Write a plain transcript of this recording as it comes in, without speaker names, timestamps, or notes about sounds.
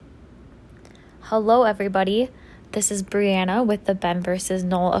Hello, everybody. This is Brianna with the Ben versus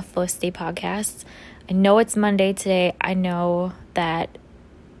Noel of Felicity podcast. I know it's Monday today. I know that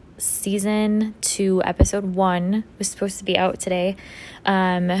season 2, episode 1 was supposed to be out today.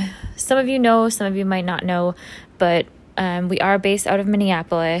 Some of you know, some of you might not know, but we are based out of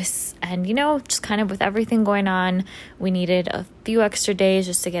Minneapolis, and just kind of with everything going on, we needed a few extra days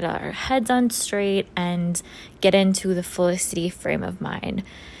just to get our heads on straight and get into the Felicity frame of mind.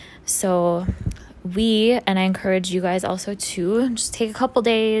 So and I encourage you guys also to just take a couple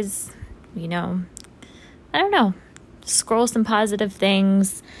days, scroll some positive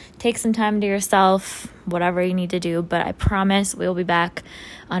things, take some time to yourself, whatever you need to do. But I promise we'll be back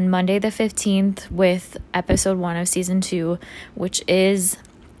on Monday the 15th with episode 1 of season 2, which is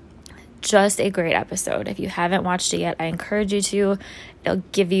just a great episode. If you haven't watched it yet, I encourage you to. It'll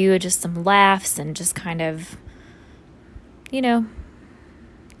give you just some laughs and just kind of,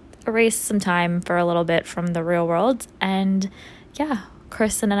 erase some time for a little bit from the real world. And yeah,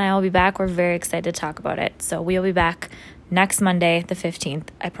 Kristen and I will be back. We're very excited to talk about it. So we'll be back next Monday, the 15th,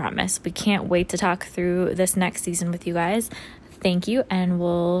 I promise. We can't wait to talk through this next season with you guys. Thank you, and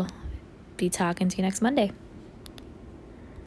we'll be talking to you next Monday.